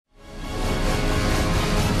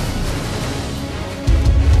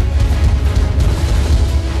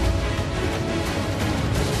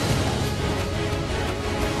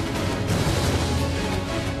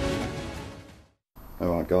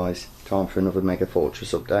time for another Mega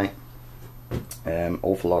Fortress update.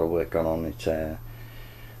 Awful lot of work gone on it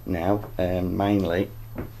now. Mainly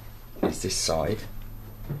is this side.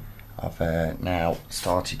 I've now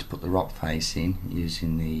started to put the rock face in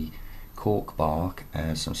using the cork bark,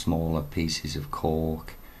 some smaller pieces of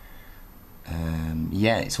cork.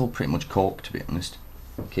 Yeah, it's all pretty much cork, to be honest.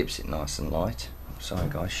 Keeps it nice and light. Sorry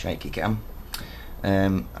guys, shaky cam.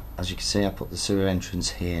 As you can see, I put the sewer entrance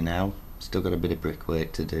here now. Still got a bit of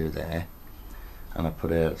brickwork to do there, and I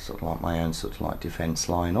put a sort of like my own sort of like defence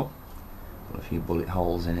line up. Got a few bullet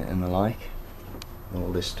holes in it and the like.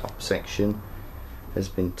 All this top section has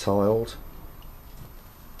been tiled,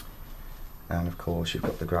 and of course you've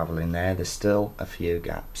got the gravel in there. There's still a few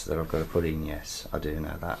gaps that I've got to put in, yes, I do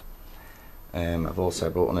know that. I've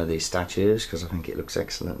also brought one of these statues because I think it looks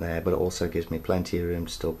excellent there, but it also gives me plenty of room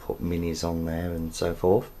to still put minis on there and so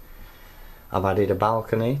forth. I've added a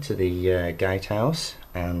balcony to the gatehouse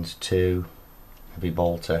and two heavy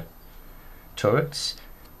bolter turrets.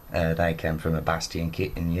 They came from a Bastion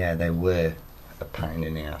kit, and yeah, they were a pain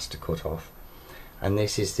in the ass to cut off. And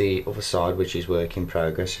this is the other side, which is work in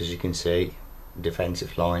progress, as you can see,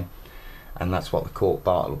 defensive line, and that's what the cork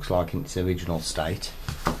bark looks like in its original state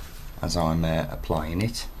as I'm applying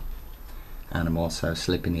it. And I'm also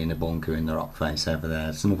slipping in a bunker in the rock face over there.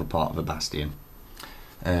 It's another part of a Bastion.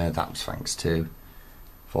 That was thanks to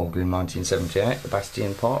Fulgrim 1978, the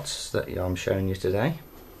Bastion parts that I'm showing you today.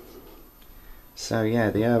 So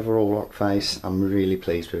yeah, the overall rock face, I'm really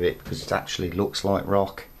pleased with it because it actually looks like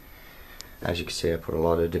rock. As you can see, I put a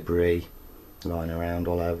lot of debris lying around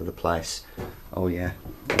all over the place. Oh yeah,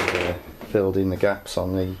 I've filled in the gaps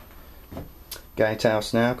on the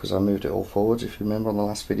gatehouse now because I moved it all forwards, if you remember on the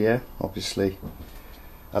last video. Obviously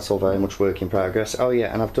that's all very much work in progress. Oh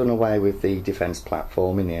yeah, and I've done away with the defence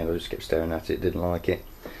platform in the end. I just kept staring at it, didn't like it.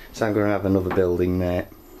 So I'm going to have another building there,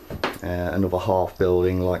 another half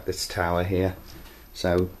building like this tower here,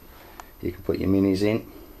 so you can put your minis in.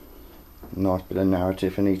 Nice bit of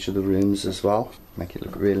narrative in each of the rooms as well, make it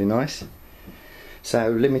look really nice. So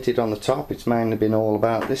limited on the top, it's mainly been all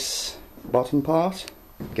about this bottom part,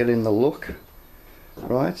 getting the look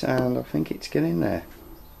right, and I think it's getting there.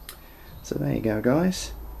 So there you go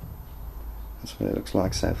guys, that's what it looks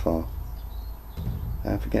like so far.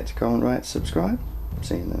 Don't forget to comment, rate, subscribe.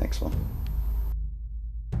 See you in the next one.